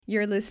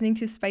You're listening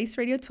to Spice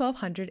Radio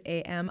 1200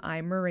 AM.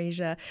 I'm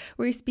Marasia.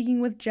 We're speaking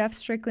with Jeff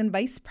Strickland,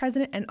 Vice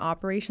President and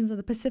Operations of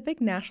the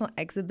Pacific National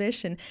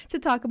Exhibition, to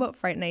talk about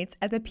Fright Nights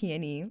at the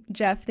PNE.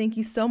 Jeff, thank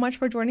you so much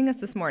for joining us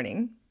this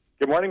morning.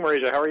 Good morning,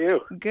 Marasia. How are you?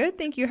 Good,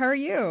 thank you. How are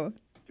you?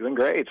 Doing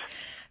great.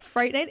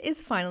 Fright Night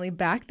is finally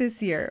back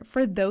this year.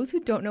 For those who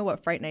don't know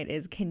what Fright Night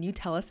is, can you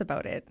tell us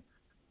about it?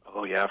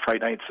 Oh, yeah,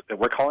 Fright Nights.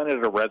 We're calling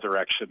it a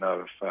resurrection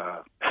of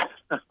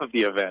of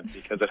the event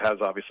because it has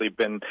obviously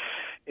been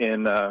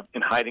in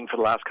hiding for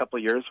the last couple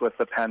of years with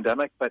the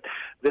pandemic. But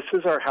this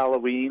is our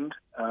Halloween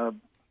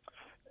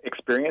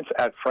experience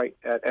at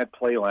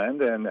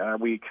Playland, and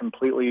we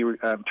completely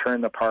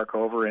turned the park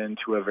over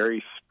into a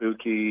very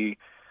spooky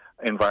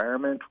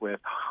environment with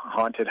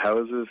haunted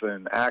houses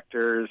and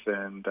actors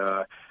and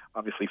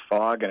obviously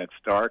fog, and it's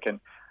dark.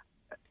 And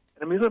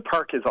the amusement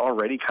park is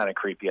already kind of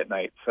creepy at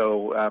night.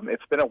 So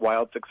it's been a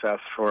wild success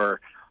for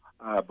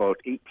about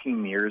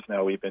 18 years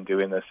now we've been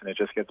doing this, and it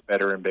just gets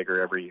better and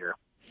bigger every year.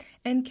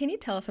 And can you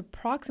tell us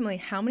approximately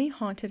how many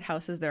haunted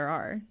houses there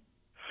are?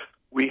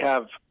 We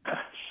have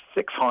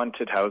 6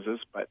 haunted houses,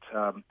 but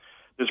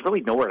there's really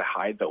nowhere to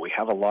hide, though. We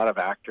have a lot of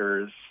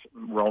actors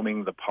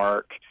roaming the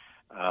park,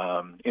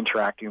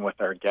 interacting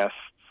with our guests,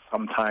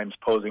 sometimes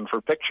posing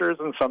for pictures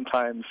and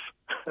sometimes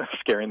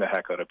scaring the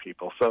heck out of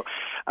people. So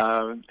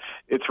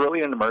it's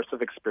really an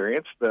immersive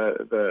experience.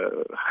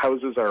 The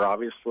houses are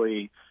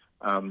obviously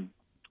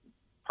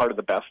part of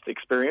the best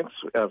experience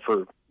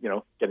for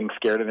getting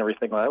scared and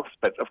everything else.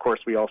 But of course,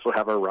 we also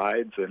have our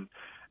rides and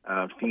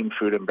themed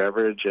food and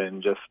beverage,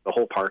 and just the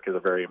whole park is a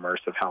very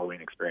immersive Halloween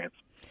experience.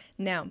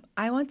 Now,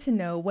 I want to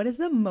know, what is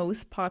the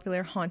most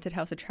popular haunted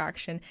house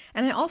attraction?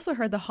 And I also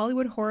heard the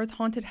Hollywood Horror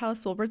Haunted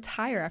House will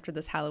retire after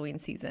this Halloween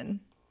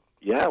season.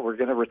 Yeah, we're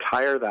going to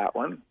retire that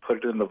one,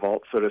 put it in the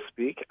vault, so to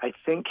speak. I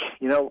think,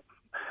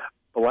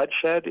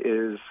 Bloodshed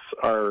is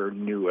our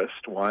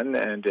newest one,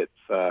 and it's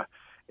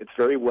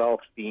very well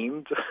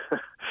themed,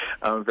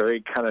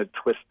 very kind of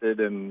twisted,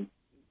 and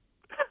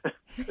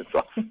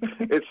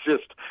it's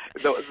just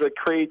the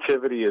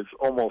creativity is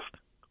almost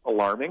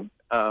alarming.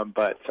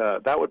 But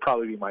that would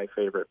probably be my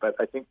favorite. But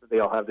I think that they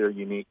all have their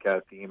unique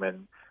theme,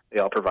 and they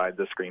all provide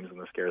the screams and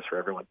the scares for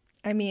everyone.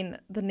 I mean,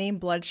 the name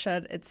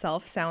Bloodshed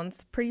itself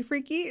sounds pretty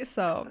freaky,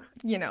 so,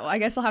 I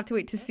guess I'll have to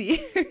wait to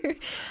see.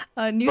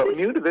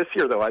 New to this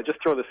year, though, I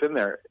just throw this in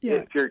there.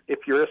 Yeah. If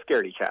you're a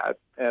scaredy cat,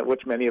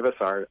 which many of us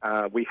are,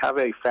 we have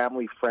a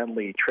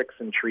family-friendly tricks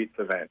and treats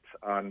event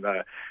on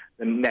the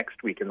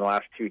next week in the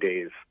last 2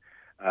 days.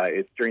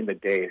 It's during the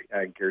day,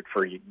 geared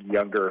for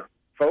younger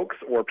folks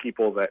or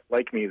people that,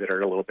 like me, that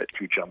are a little bit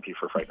too jumpy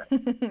for Fright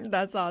Night.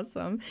 That's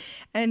awesome.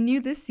 And new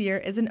this year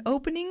is an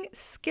opening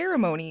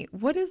scaremony.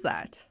 What is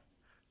that?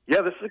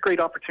 Yeah, this is a great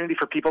opportunity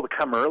for people to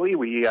come early.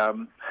 We have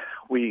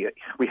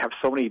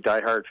so many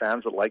diehard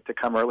fans that like to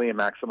come early and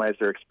maximize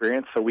their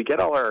experience. So we get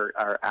all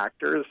our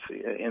actors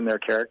in their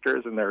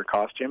characters and their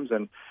costumes,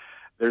 and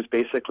there's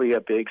basically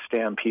a big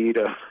stampede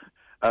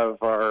of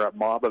our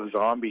mob of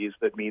zombies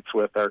that meets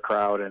with our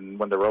crowd. And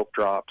when the rope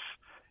drops,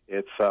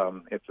 it's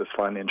this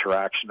fun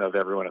interaction of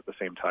everyone at the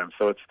same time.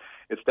 So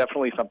it's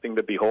definitely something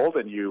to behold,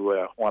 and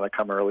you want to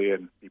come early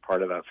and be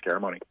part of that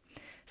scaremony.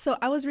 So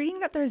I was reading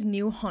that there's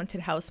new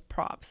haunted house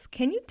props.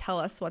 Can you tell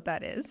us what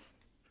that is?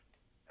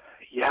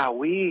 Yeah,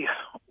 we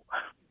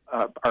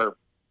are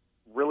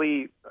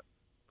really,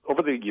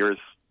 over the years,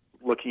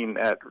 looking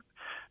at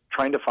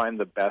trying to find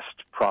the best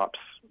props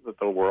that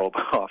the world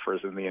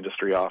offers and the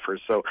industry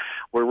offers. So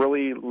we're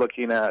really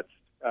looking at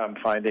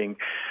finding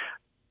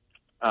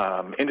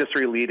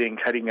industry-leading,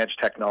 cutting-edge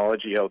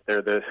technology out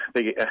there. The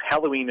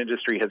Halloween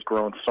industry has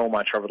grown so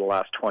much over the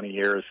last 20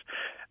 years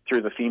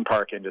through the theme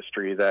park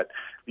industry that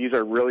these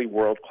are really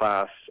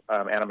world-class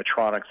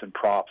animatronics and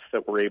props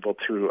that we're able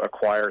to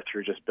acquire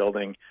through just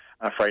building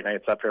Fright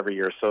Nights up every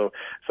year. So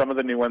some of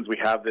the new ones we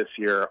have this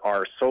year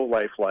are so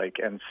lifelike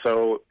and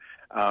so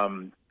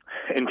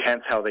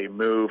intense how they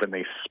move, and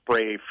they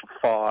spray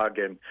fog,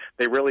 and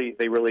they're really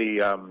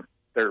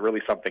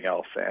something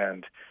else.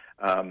 And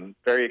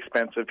very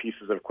expensive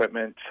pieces of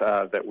equipment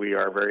that we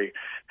are very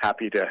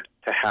happy to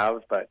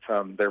have, but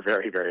they're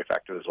very, very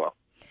effective as well.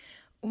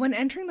 When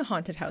entering the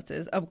haunted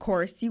houses, of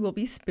course, you will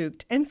be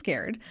spooked and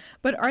scared,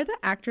 but are the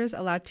actors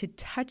allowed to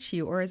touch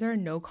you, or is there a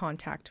no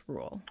contact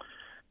rule?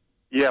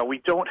 Yeah, we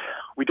don't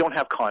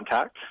have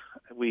contact.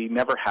 We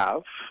never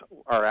have.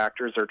 Our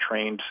actors are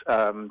trained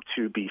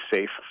to be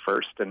safe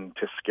first and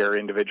to scare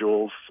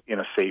individuals in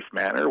a safe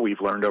manner.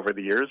 We've learned over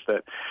the years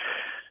that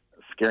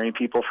scaring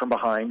people from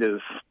behind is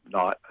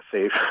not a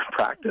safe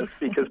practice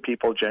because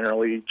people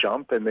generally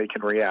jump and they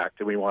can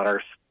react, and we want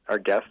our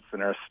guests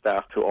and our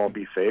staff to all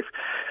be safe.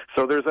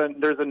 So there's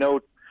a no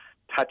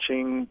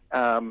touching,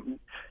 not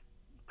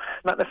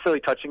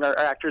necessarily touching. Our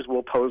actors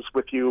will pose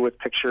with you with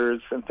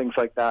pictures and things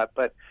like that,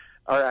 but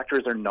our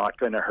actors are not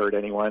going to hurt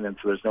anyone, and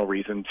so there's no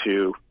reason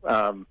to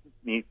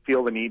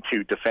feel the need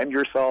to defend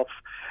yourself.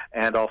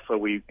 And also,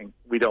 we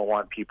don't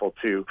want people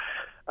to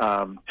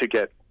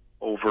get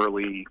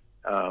overly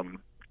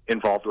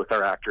involved with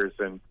our actors,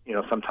 and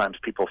sometimes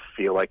people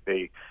feel like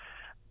they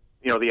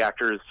the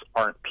actors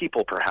aren't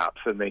people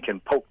perhaps, and they can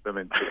poke them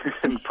and,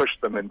 and push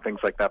them and things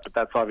like that. But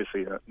that's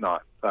obviously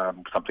not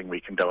something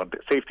we condone.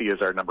 But safety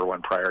is our number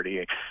one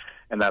priority,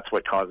 and that's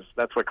what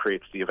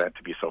creates the event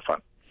to be so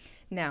fun.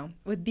 Now,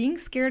 with being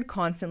scared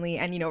constantly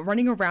and,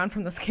 running around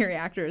from those scary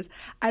actors,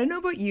 I don't know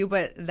about you,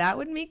 but that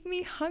would make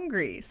me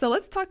hungry. So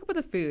let's talk about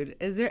the food.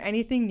 Is there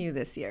anything new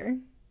this year?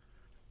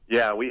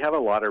 Yeah, we have a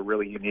lot of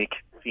really unique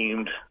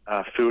themed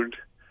food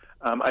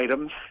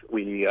items.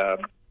 We,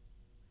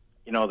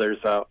 there's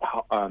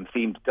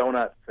themed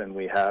donuts, and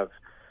we have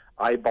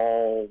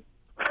eyeball,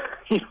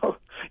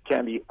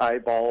 candy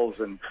eyeballs,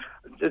 and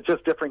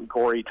just different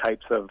gory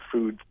types of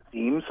food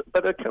themes.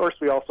 But of course,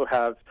 we also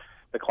have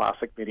the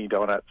classic mini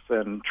donuts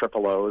and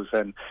triple O's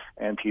and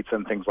pizza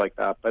and things like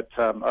that. But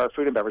our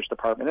food and beverage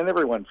department, and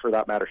everyone for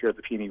that matter here at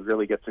the PNE,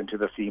 really gets into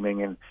the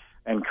theming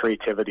and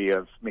creativity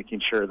of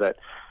making sure that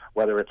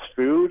whether it's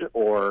food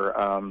or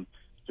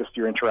just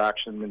your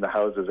interaction in the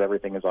houses,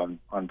 everything is on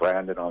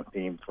brand and on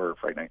theme for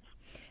Fright Nights.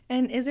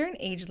 And is there an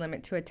age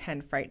limit to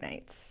attend Fright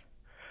Nights?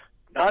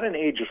 Not an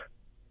age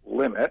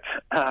limit.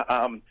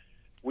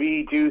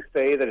 We do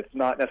say that it's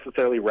not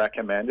necessarily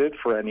recommended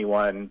for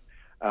anyone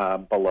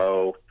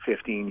below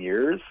 15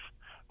 years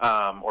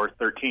or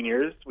 13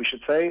 years, we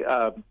should say.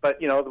 But,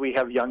 we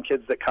have young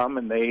kids that come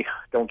and they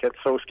don't get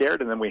so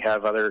scared. And then we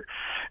have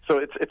so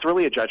it's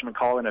really a judgment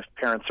call. And if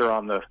parents are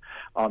on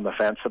the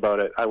fence about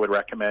it, I would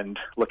recommend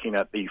looking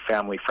at the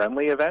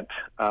family-friendly event.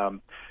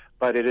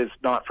 But it is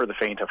not for the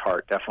faint of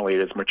heart. Definitely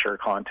it is mature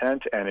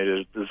content, and it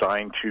is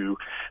designed to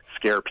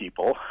scare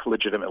people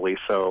legitimately.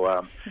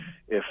 So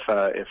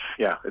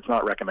it's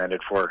not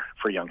recommended for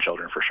young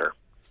children for sure.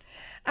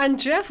 And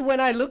Jeff, when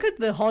I look at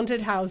the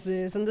haunted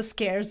houses and the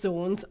scare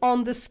zones,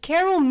 on the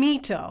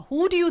scarometer,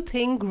 who do you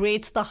think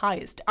rates the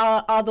highest?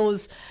 Are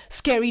those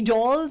scary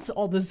dolls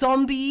or the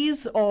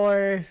zombies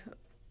or,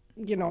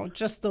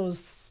 just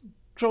those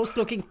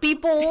gross-looking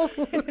people?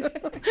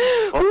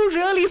 Who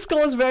really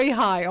scores very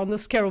high on the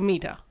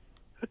scarometer?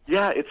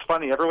 Yeah, it's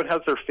funny. Everyone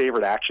has their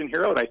favorite action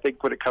hero, and I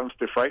think when it comes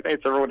to Fright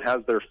Nights, everyone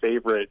has their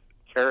favorite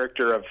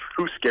character of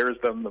who scares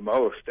them the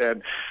most.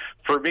 And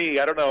for me,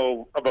 I don't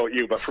know about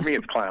you, but for me,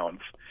 it's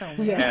clowns. Oh,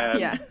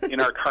 yeah. And in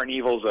our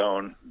carnival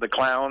zone, the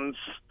clowns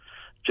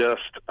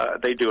just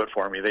they do it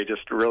for me. They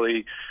just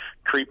really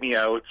creep me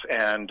out.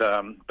 And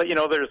but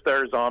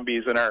there's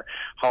zombies in our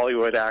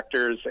Hollywood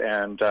actors,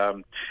 and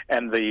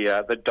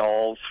the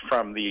dolls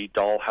from the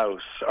dollhouse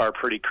are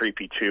pretty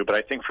creepy too. But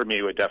I think for me,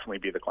 it would definitely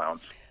be the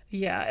clowns.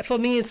 Yeah, for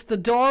me, it's the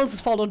dolls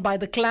followed by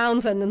the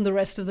clowns and then the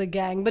rest of the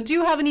gang. But do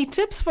you have any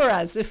tips for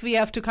us if we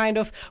have to kind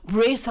of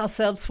brace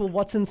ourselves for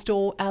what's in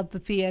store at the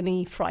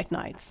PNE Fright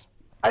Nights?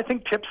 I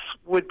think tips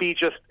would be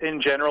just in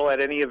general at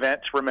any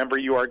event. Remember,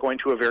 you are going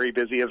to a very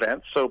busy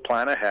event, so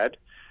plan ahead.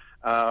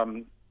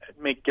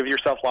 Give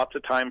yourself lots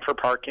of time for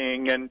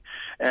parking, and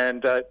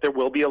there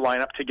will be a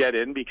lineup to get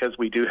in because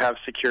we do have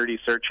security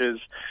searches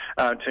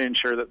to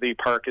ensure that the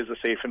park is a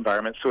safe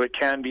environment. So it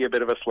can be a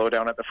bit of a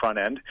slowdown at the front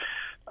end.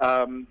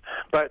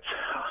 But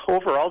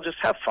overall, just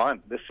have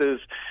fun.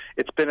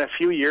 It's been a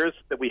few years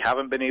that we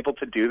haven't been able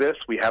to do this.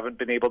 We haven't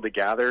been able to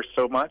gather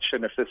so much.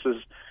 And if this is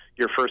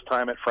your first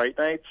time at Fright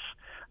Nights,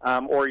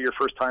 or your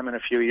first time in a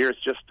few years,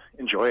 just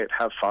enjoy it,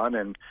 have fun,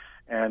 and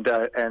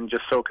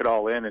just soak it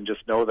all in, and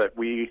just know that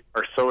we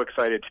are so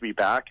excited to be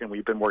back, and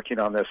we've been working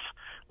on this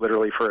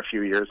literally for a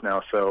few years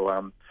now.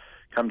 So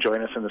come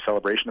join us in the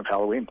celebration of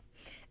Halloween.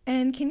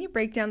 And can you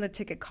break down the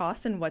ticket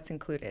cost and what's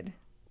included?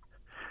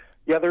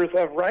 Yeah, there's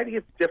a variety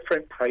of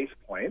different price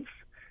points,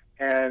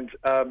 and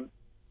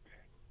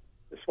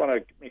just want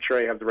to make sure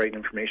I have the right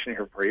information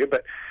here for you.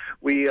 But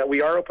we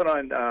are open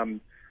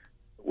on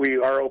we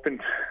are open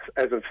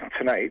as of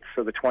tonight,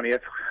 so the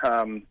 20th,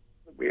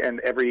 and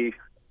every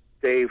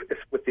day,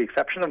 with the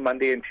exception of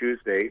Monday and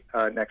Tuesday,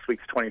 next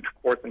week's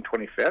 24th and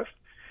 25th,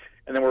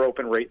 and then we're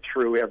open right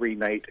through every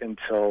night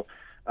until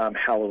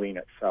Halloween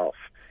itself.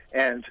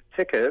 And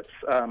tickets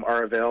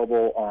are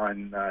available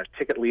on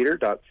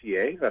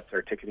ticketleader.ca. That's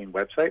our ticketing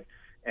website.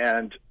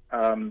 And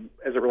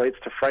as it relates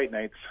to Fright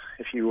Nights,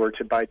 if you were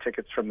to buy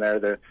tickets from there,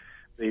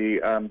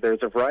 there's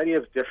a variety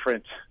of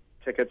different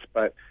tickets,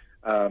 but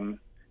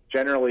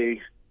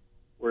generally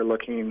we're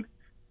looking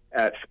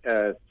at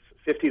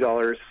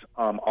 $50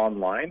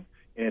 online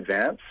in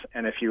advance,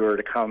 and if you were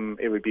to come,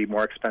 it would be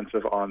more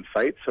expensive on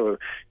site. So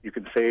you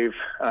can save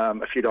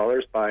a few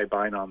dollars by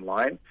buying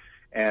online.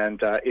 And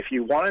if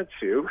you wanted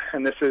to,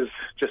 and this is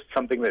just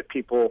something that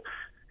people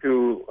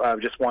who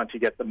just want to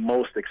get the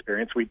most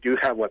experience, we do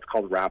have what's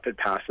called rapid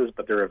passes,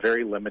 but they're a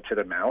very limited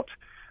amount,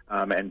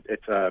 and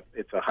it's a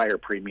higher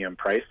premium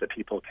price that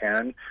people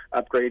can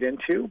upgrade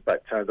into.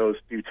 But those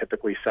do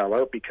typically sell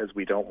out because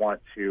we don't want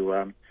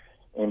to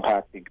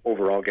impact the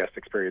overall guest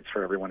experience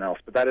for everyone else.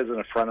 But that is in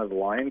a front of the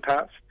line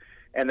pass.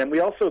 And then we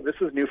also, this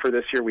is new for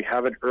this year, we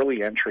have an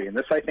early entry, and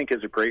this I think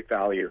is a great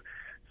value.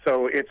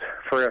 So it's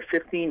for a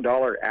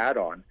 $15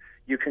 add-on,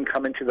 you can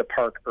come into the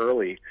park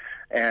early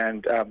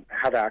and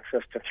have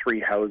access to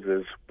 3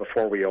 houses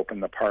before we open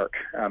the park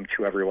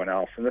to everyone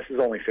else. And this is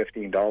only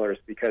 $15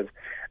 because,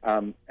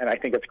 and I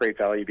think it's great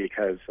value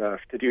because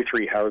to do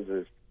 3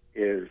 houses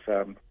is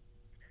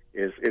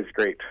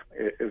great.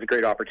 It is a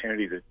great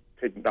opportunity to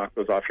knock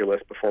those off your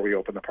list before we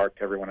open the park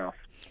to everyone else.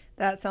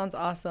 That sounds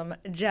awesome.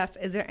 Jeff,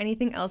 is there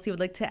anything else you would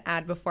like to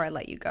add before I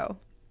let you go?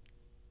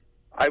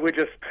 I would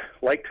just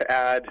like to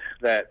add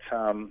that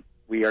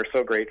we are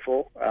so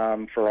grateful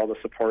for all the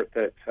support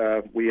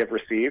that we have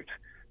received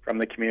from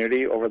the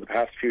community over the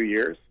past few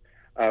years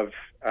of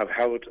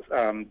how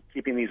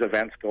keeping these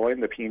events going.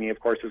 The PNE, of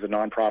course, is a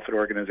nonprofit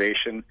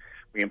organization.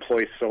 We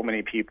employ so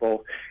many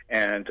people,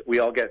 and we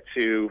all get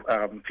to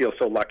feel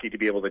so lucky to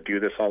be able to do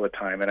this all the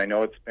time. And I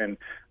know it's been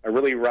a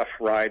really rough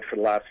ride for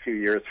the last few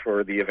years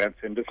for the events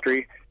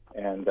industry,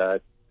 and I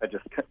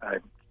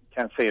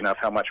can't say enough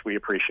how much we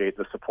appreciate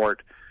the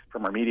support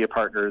from our media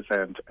partners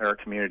and our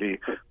community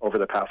over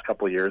the past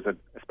couple of years, and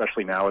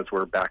especially now as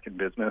we're back in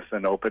business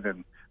and open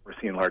and we're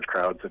seeing large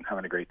crowds and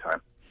having a great time.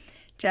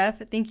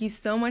 Jeff, thank you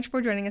so much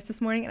for joining us this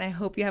morning, and I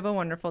hope you have a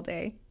wonderful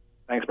day.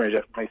 Thanks,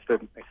 Maria. Nice to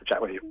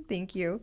chat with you. Thank you.